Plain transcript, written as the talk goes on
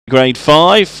Grade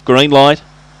 5, green light.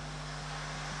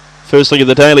 First leg of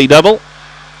the daily double.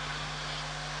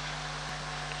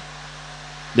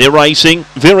 They're racing.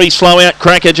 Very slow out.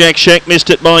 Crackerjack Shack missed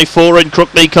it by 4, and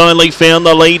Crook Me Kindly found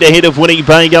the lead ahead of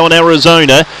Winnebago and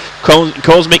Arizona.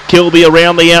 Cosmic Kilby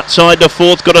around the outside to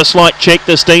 4th. Got a slight check.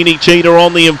 Destiny Cheetah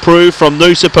on the improve from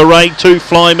Noosa Parade to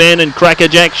Flyman and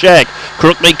Crackerjack Shack.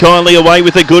 Crook Me Kindly away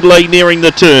with a good lead nearing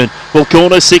the turn. Well,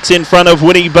 corner 6 in front of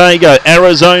Winnebago.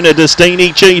 Arizona,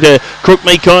 Destiny Cheetah. Crook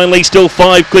Me Kindly still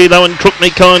 5 clear though, and Crook Me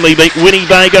Kindly beat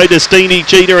Winnebago, Destiny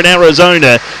Cheetah and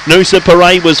Arizona. Noosa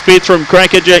Parade was 5th from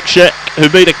Crackerjack Shack, who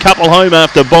beat a couple home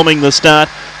after bombing the start.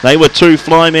 They were 2,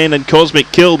 Flyman and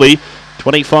Cosmic Kilby.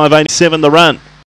 25.87 the run.